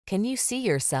Can you see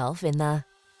yourself in the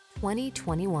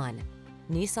 2021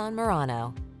 Nissan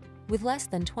Murano? With less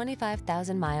than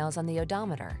 25,000 miles on the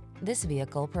odometer, this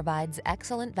vehicle provides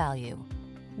excellent value.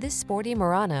 This sporty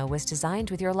Murano was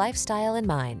designed with your lifestyle in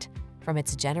mind. From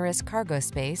its generous cargo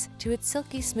space to its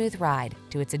silky smooth ride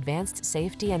to its advanced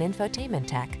safety and infotainment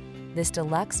tech, this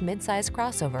deluxe midsize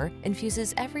crossover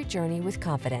infuses every journey with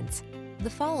confidence. The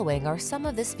following are some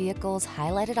of this vehicle's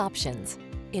highlighted options: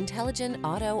 intelligent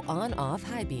auto on-off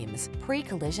high beams,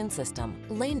 pre-collision system,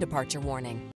 lane departure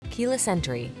warning, keyless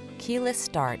entry, keyless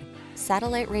start,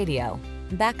 satellite radio,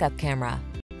 backup camera,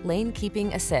 lane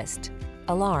keeping assist,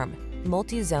 alarm,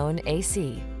 multi-zone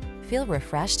AC. Feel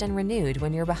refreshed and renewed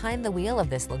when you're behind the wheel of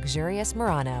this luxurious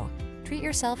Murano. Treat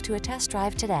yourself to a test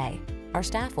drive today. Our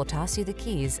staff will toss you the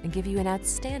keys and give you an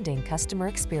outstanding customer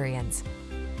experience.